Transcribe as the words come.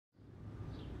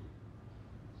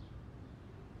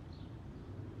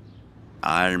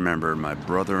I remember my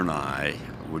brother and I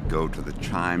would go to the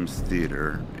Chimes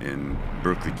Theater in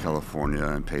Berkeley, California,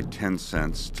 and pay 10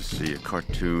 cents to see a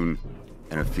cartoon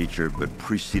and a feature, but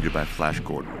preceded by Flash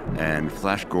Gordon. And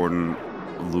Flash Gordon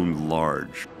loomed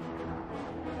large.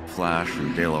 Flash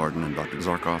and Dale Arden and Dr.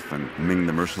 Zarkov and Ming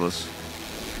the Merciless,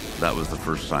 that was the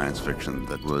first science fiction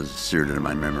that was seared into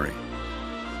my memory.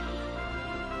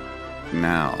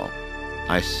 Now,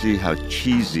 I see how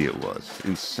cheesy it was,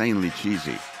 insanely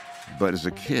cheesy. But as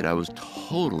a kid, I was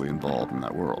totally involved in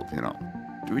that world, you know.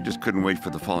 We just couldn't wait for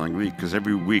the following week, because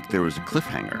every week there was a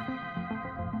cliffhanger.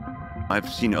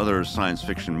 I've seen other science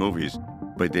fiction movies,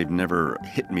 but they've never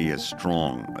hit me as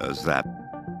strong as that.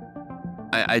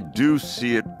 I do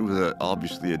see it with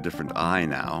obviously a different eye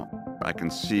now. I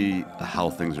can see how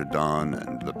things are done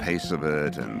and the pace of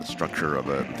it and the structure of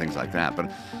it and things like that. But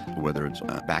whether it's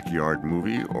a backyard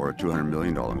movie or a $200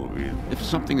 million movie, if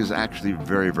something is actually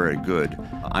very, very good,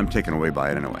 I'm taken away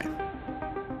by it anyway.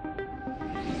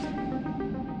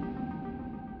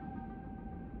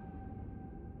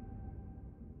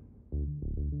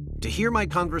 To hear my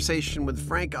conversation with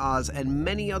Frank Oz and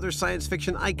many other science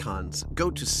fiction icons, go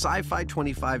to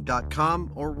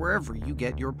sci-fi25.com or wherever you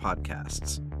get your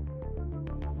podcasts.